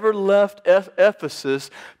he ever left Ephesus,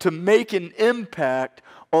 to make an impact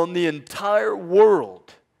on the entire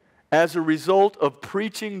world as a result of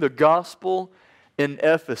preaching the gospel in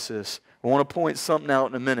Ephesus. I want to point something out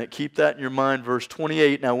in a minute. Keep that in your mind. Verse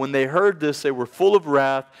 28. Now when they heard this, they were full of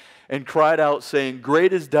wrath and cried out, saying,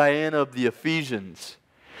 Great is Diana of the Ephesians.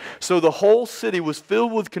 So the whole city was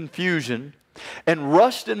filled with confusion, and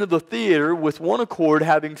rushed into the theater with one accord,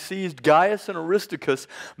 having seized Gaius and Aristarchus,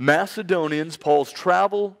 Macedonians, Paul's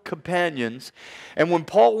travel companions. And when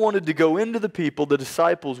Paul wanted to go into the people, the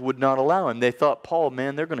disciples would not allow him. They thought, Paul,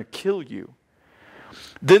 man, they're going to kill you.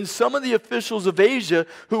 Then some of the officials of Asia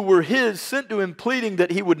who were his sent to him, pleading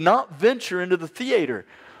that he would not venture into the theater.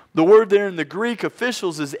 The word there in the Greek,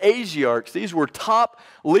 officials, is Asiarchs. These were top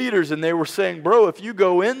leaders, and they were saying, bro, if you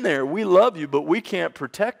go in there, we love you, but we can't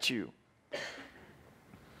protect you.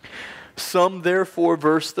 Some therefore,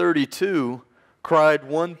 verse 32, cried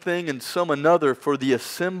one thing and some another, for the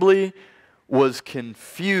assembly was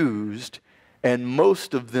confused, and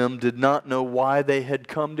most of them did not know why they had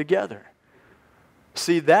come together.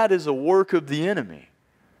 See, that is a work of the enemy.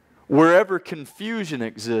 Wherever confusion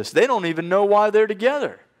exists, they don't even know why they're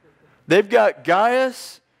together. They've got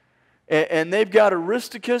Gaius and they've got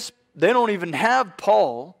Aristarchus. They don't even have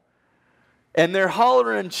Paul. And they're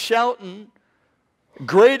hollering and shouting,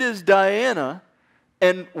 Great is Diana.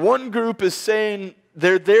 And one group is saying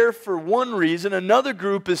they're there for one reason. Another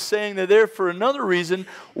group is saying they're there for another reason.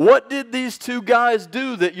 What did these two guys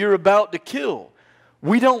do that you're about to kill?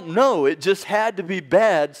 We don't know. It just had to be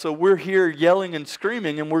bad, so we're here yelling and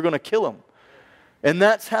screaming, and we're going to kill them. And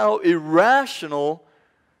that's how irrational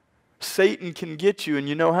Satan can get you. And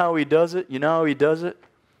you know how he does it? You know how he does it?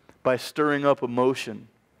 By stirring up emotion.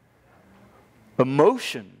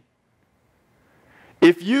 Emotion.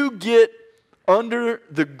 If you get under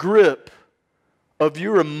the grip of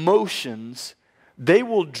your emotions, they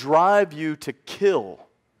will drive you to kill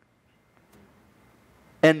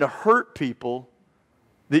and to hurt people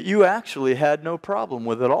that you actually had no problem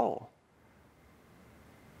with at all.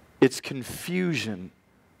 It's confusion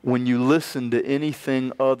when you listen to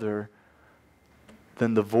anything other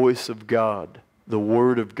than the voice of God, the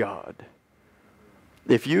Word of God.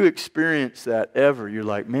 If you experience that ever, you're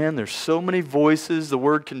like, man, there's so many voices. The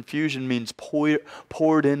word confusion means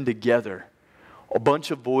poured in together. A bunch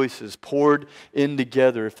of voices poured in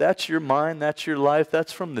together. If that's your mind, that's your life,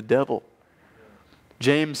 that's from the devil.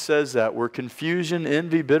 James says that where confusion,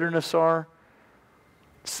 envy, bitterness are,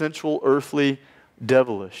 sensual, earthly,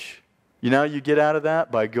 devilish. You know how you get out of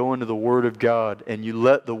that? By going to the Word of God, and you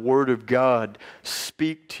let the Word of God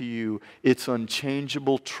speak to you its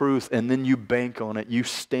unchangeable truth, and then you bank on it, you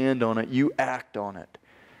stand on it, you act on it,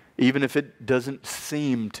 even if it doesn't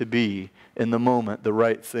seem to be in the moment the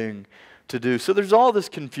right thing to do. So there's all this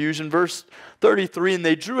confusion. Verse 33, and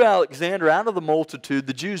they drew Alexander out of the multitude,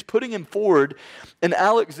 the Jews putting him forward, and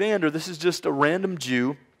Alexander, this is just a random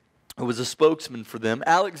Jew, who was a spokesman for them.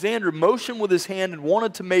 Alexander motioned with his hand and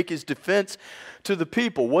wanted to make his defense to the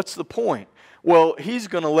people. What's the point? Well, he's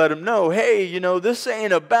going to let them know, hey, you know, this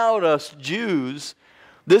ain't about us Jews.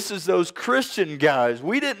 This is those Christian guys.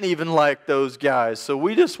 We didn't even like those guys. So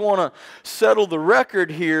we just want to settle the record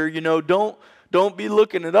here. You know, don't be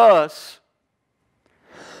looking at us.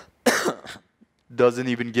 Doesn't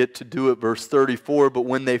even get to do it. Verse 34, but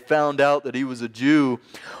when they found out that he was a Jew,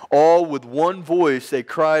 all with one voice, they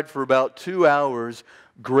cried for about 2 hours,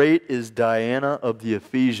 Great is Diana of the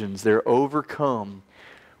Ephesians. They're overcome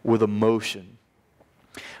with emotion.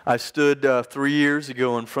 I stood 3 years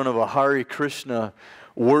ago in front of a Hare Krishna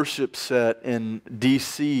worship set in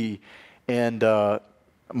D.C., and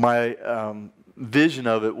my vision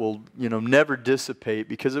of it will, never dissipate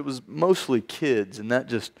because it was mostly kids, and that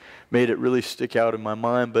just made it really stick out in my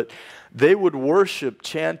mind. But they would worship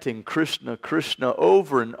chanting Krishna, Krishna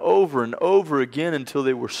over and over and over again until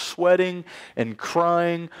they were sweating and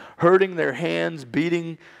crying, hurting their hands,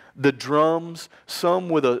 beating the drums, some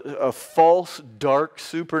with a false, dark,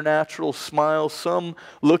 supernatural smile, some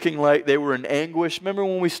looking like they were in anguish. Remember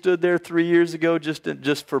when we stood there 3 years ago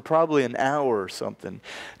just for probably an hour or something?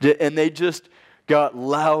 And they just got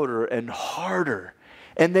louder and harder.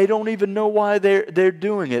 And they don't even know why they're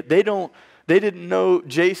doing it. They didn't know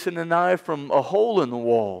Jason and I from a hole in the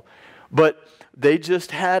wall. But they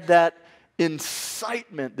just had that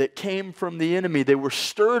incitement that came from the enemy. They were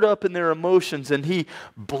stirred up in their emotions, and he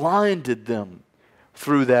blinded them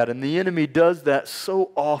through that. And the enemy does that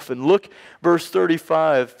so often. Look, verse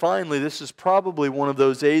 35. Finally, this is probably one of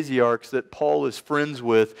those Asiarchs that Paul is friends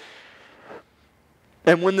with.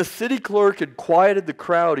 And when the city clerk had quieted the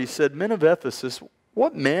crowd, he said, "Men of Ephesus,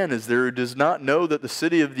 what man is there who does not know that the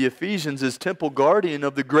city of the Ephesians is temple guardian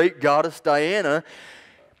of the great goddess Diana,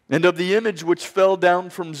 and of the image which fell down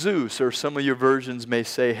from Zeus," or some of your versions may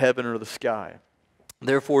say heaven or the sky.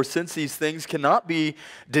 "Therefore, since these things cannot be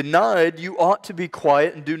denied, you ought to be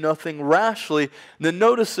quiet and do nothing rashly." And then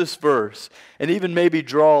notice this verse, and even maybe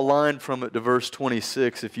draw a line from it to verse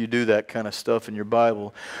 26 if you do that kind of stuff in your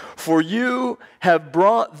Bible. "For you have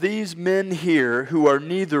brought these men here who are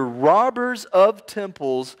neither robbers of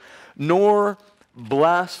temples nor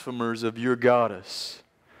blasphemers of your goddess.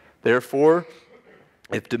 Therefore,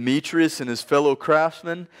 if Demetrius and his fellow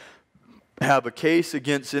craftsmen have a case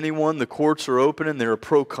against anyone, the courts are open and there are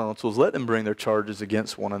proconsuls. Let them bring their charges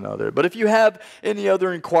against one another. But if you have any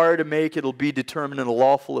other inquiry to make, it'll be determined in a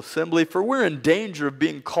lawful assembly. For we're in danger of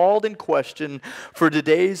being called in question for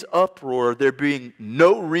today's uproar, there being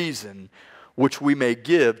no reason which we may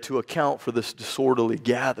give to account for this disorderly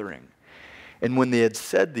gathering." And when they had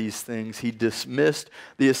said these things, he dismissed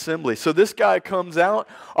the assembly. So this guy comes out.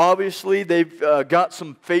 Obviously, they've got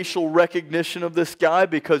some facial recognition of this guy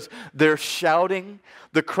because they're shouting.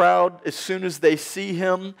 The crowd, as soon as they see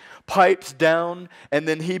him, pipes down, and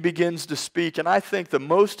then he begins to speak. And I think the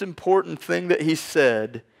most important thing that he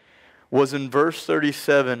said was in verse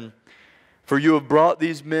 37, "For you have brought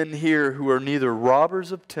these men here who are neither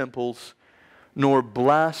robbers of temples nor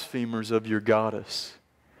blasphemers of your goddess."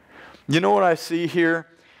 You know what I see here?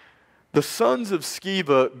 The sons of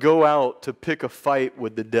Sceva go out to pick a fight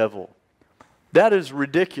with the devil. That is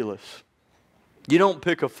ridiculous. You don't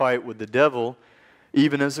pick a fight with the devil,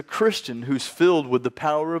 even as a Christian who's filled with the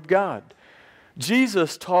power of God.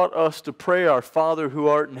 Jesus taught us to pray, "Our Father who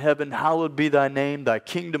art in heaven, hallowed be thy name, thy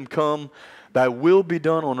kingdom come, thy will be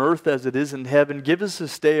done on earth as it is in heaven. Give us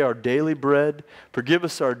this day our daily bread. Forgive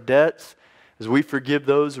us our debts as we forgive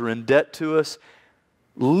those who are in debt to us.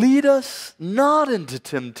 Lead us not into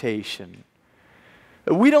temptation."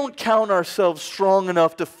 We don't count ourselves strong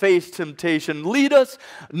enough to face temptation. Lead us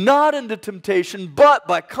not into temptation, but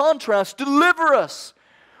by contrast, deliver us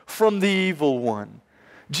from the evil one.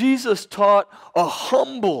 Jesus taught a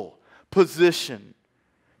humble position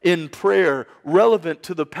in prayer relevant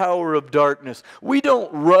to the power of darkness. We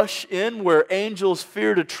don't rush in where angels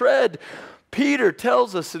fear to tread. Peter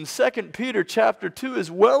tells us in 2 Peter chapter 2,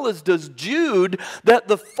 as well as does Jude, that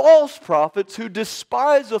the false prophets who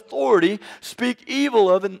despise authority speak evil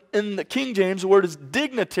of, in the King James, the word is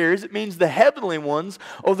dignitaries. It means the heavenly ones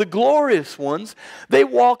or the glorious ones. They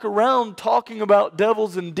walk around talking about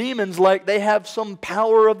devils and demons like they have some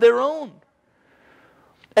power of their own.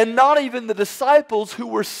 And not even the disciples who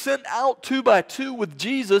were sent out 2 by 2 with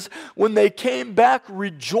Jesus, when they came back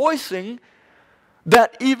rejoicing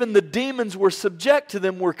that even the demons were subject to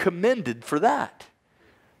them, were commended for that.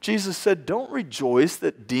 Jesus said, "Don't rejoice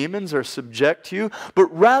that demons are subject to you, but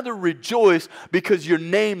rather rejoice because your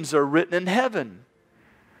names are written in heaven."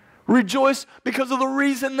 Rejoice because of the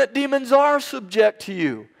reason that demons are subject to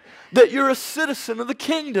you. That you're a citizen of the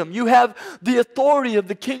kingdom. You have the authority of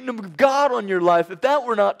the kingdom of God on your life. If that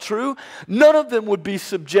were not true, none of them would be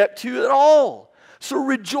subject to you at all. So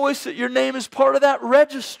rejoice that your name is part of that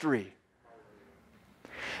registry.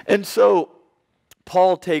 And so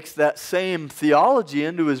Paul takes that same theology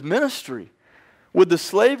into his ministry. With the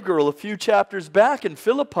slave girl a few chapters back in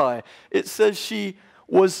Philippi, it says she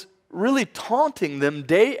was really taunting them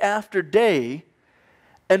day after day,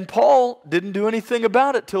 and Paul didn't do anything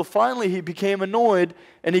about it till finally he became annoyed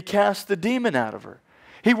and he cast the demon out of her.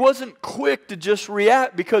 He wasn't quick to just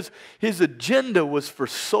react because his agenda was for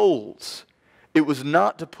souls. It was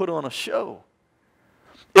not to put on a show.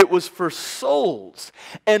 It was for souls.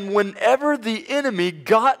 And whenever the enemy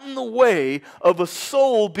got in the way of a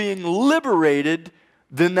soul being liberated,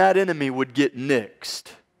 then that enemy would get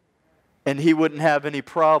nixed. And he wouldn't have any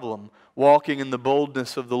problem walking in the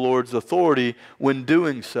boldness of the Lord's authority when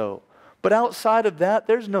doing so. But outside of that,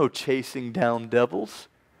 there's no chasing down devils.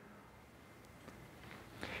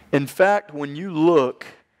 In fact, when you look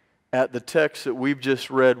at the text that we've just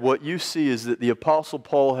read, what you see is that the Apostle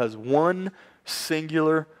Paul has one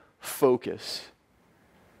singular focus: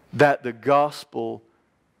 that the gospel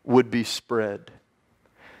would be spread.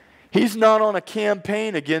 He's not on a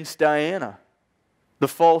campaign against Diana, the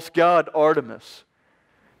false god Artemis.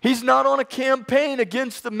 He's not on a campaign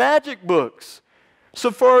against the magic books.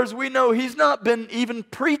 So far as we know, he's not been even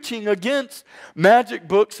preaching against magic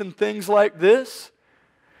books and things like this.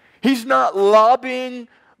 He's not lobbying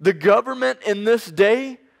the government in this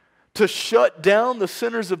day to shut down the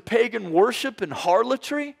centers of pagan worship and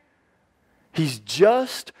harlotry. He's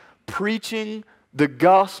just preaching the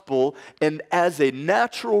gospel, and as a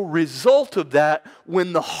natural result of that,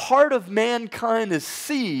 when the heart of mankind is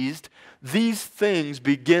seized, these things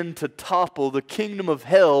begin to topple. The kingdom of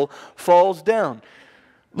hell falls down.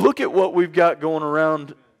 Look at what we've got going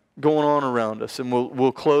on around us, and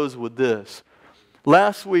we'll close with this.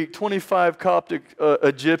 Last week, 25 Coptic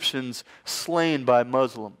Egyptians slain by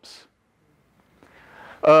Muslims.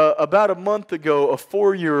 About a month ago, a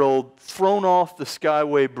 4-year-old thrown off the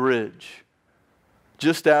Skyway Bridge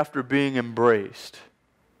just after being embraced.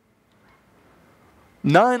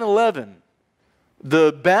 9/11,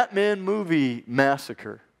 the Batman movie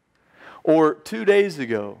massacre. Or 2 days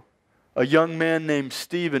ago, a young man named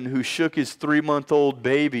Stephen who shook his 3-month-old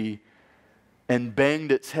baby and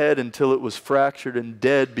banged its head until it was fractured and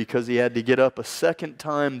dead because he had to get up a second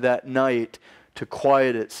time that night to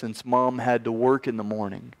quiet it since mom had to work in the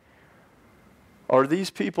morning. Are these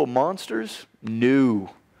people monsters?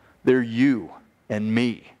 No. They're you and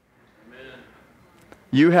me. Amen.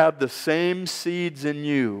 You have the same seeds in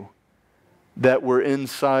you that were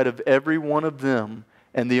inside of every one of them,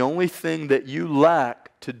 and the only thing that you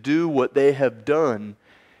lack to do what they have done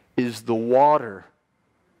is the water,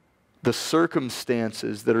 the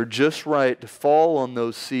circumstances that are just right to fall on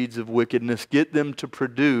those seeds of wickedness, get them to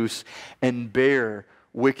produce and bear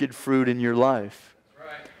wicked fruit in your life. That's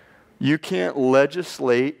right. You can't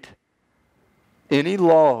legislate any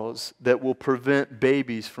laws that will prevent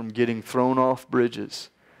babies from getting thrown off bridges.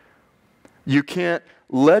 You can't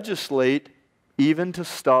legislate even to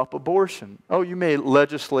stop abortion. Oh, you may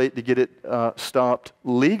legislate to get it stopped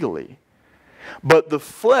legally. But the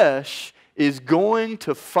flesh is going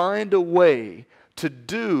to find a way to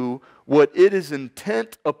do what it is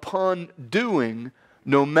intent upon doing,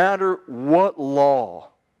 no matter what law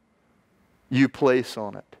you place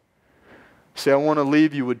on it. See, I want to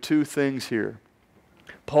leave you with two things here.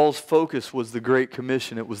 Paul's focus was the Great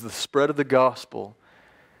Commission. It was the spread of the gospel.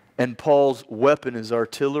 And Paul's weapon, his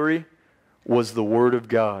artillery, was the Word of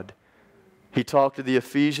God. He talked to the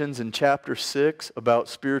Ephesians in chapter 6 about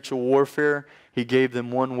spiritual warfare. He gave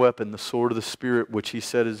them one weapon, the sword of the Spirit, which he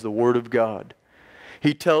said is the Word of God.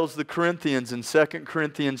 He tells the Corinthians in 2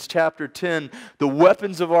 Corinthians chapter 10, the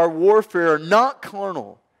weapons of our warfare are not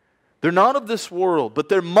carnal. They're not of this world, but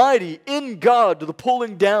they're mighty in God to the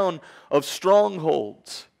pulling down of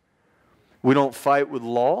strongholds. We don't fight with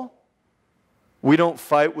law. We don't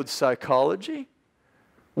fight with psychology.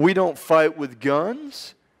 We don't fight with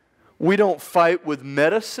guns. We don't fight with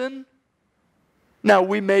medicine. Now,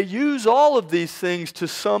 we may use all of these things to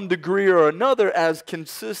some degree or another as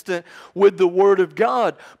consistent with the Word of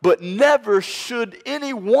God, but never should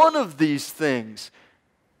any one of these things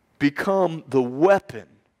become the weapon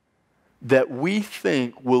that we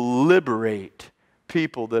think will liberate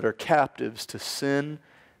people that are captives to sin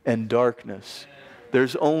and darkness.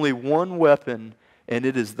 There's only one weapon, and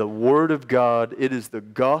it is the Word of God. It is the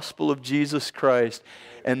gospel of Jesus Christ.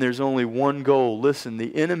 And there's only one goal. Listen,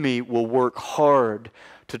 the enemy will work hard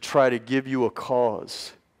to try to give you a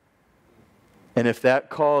cause. And if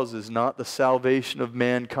that cause is not the salvation of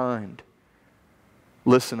mankind,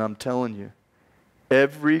 listen, I'm telling you,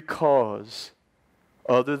 every cause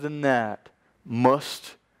other than that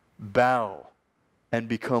must bow and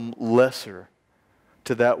become lesser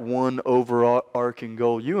to that one overarching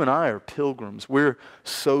goal. You and I are pilgrims. We're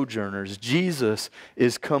sojourners. Jesus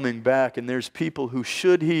is coming back, and there's people who,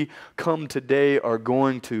 should he come today, are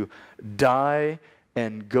going to die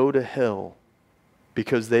and go to hell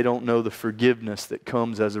because they don't know the forgiveness that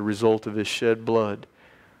comes as a result of his shed blood.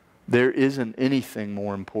 There isn't anything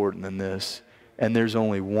more important than this, and there's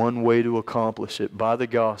only one way to accomplish it: by the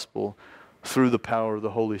gospel, through the power of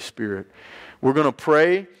the Holy Spirit. We're going to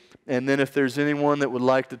pray, and then if there's anyone that would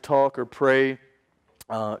like to talk or pray,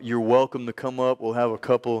 you're welcome to come up. We'll have a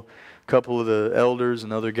couple of the elders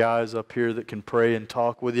and other guys up here that can pray and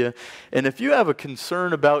talk with you. And if you have a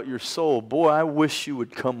concern about your soul, boy, I wish you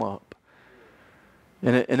would come up.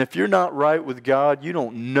 And if you're not right with God, you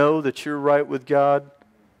don't know that you're right with God,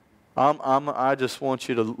 I just want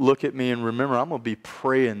you to look at me and remember, I'm going to be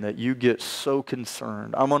praying that you get so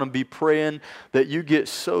concerned. I'm going to be praying that you get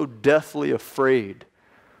so deathly afraid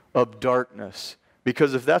of darkness.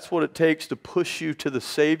 Because if that's what it takes to push you to the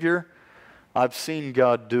Savior, I've seen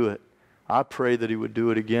God do it. I pray that He would do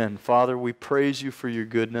it again. Father, we praise You for Your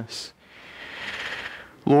goodness.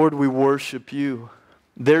 Lord, we worship You.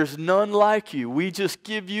 There's none like You. We just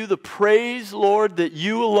give You the praise, Lord, that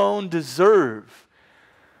You alone deserve.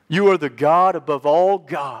 You are the God above all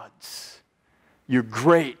gods. You're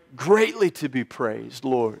great, greatly to be praised,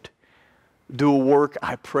 Lord. Do a work,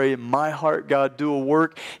 I pray, in my heart, God. Do a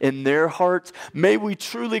work in their hearts. May we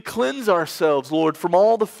truly cleanse ourselves, Lord, from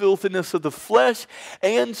all the filthiness of the flesh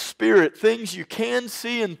and spirit. Things You can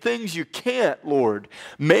see and things You can't, Lord.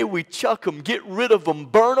 May we chuck them, get rid of them,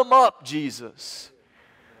 burn them up, Jesus.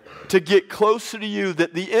 To get closer to You,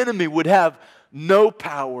 that the enemy would have no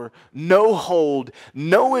power, no hold,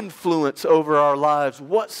 no influence over our lives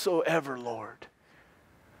whatsoever, Lord.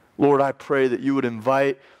 Lord, I pray that You would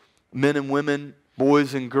invite men and women,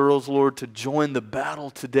 boys and girls, Lord, to join the battle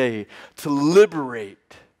today to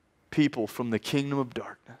liberate people from the kingdom of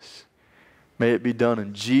darkness. May it be done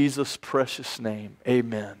in Jesus' precious name.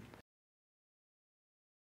 Amen.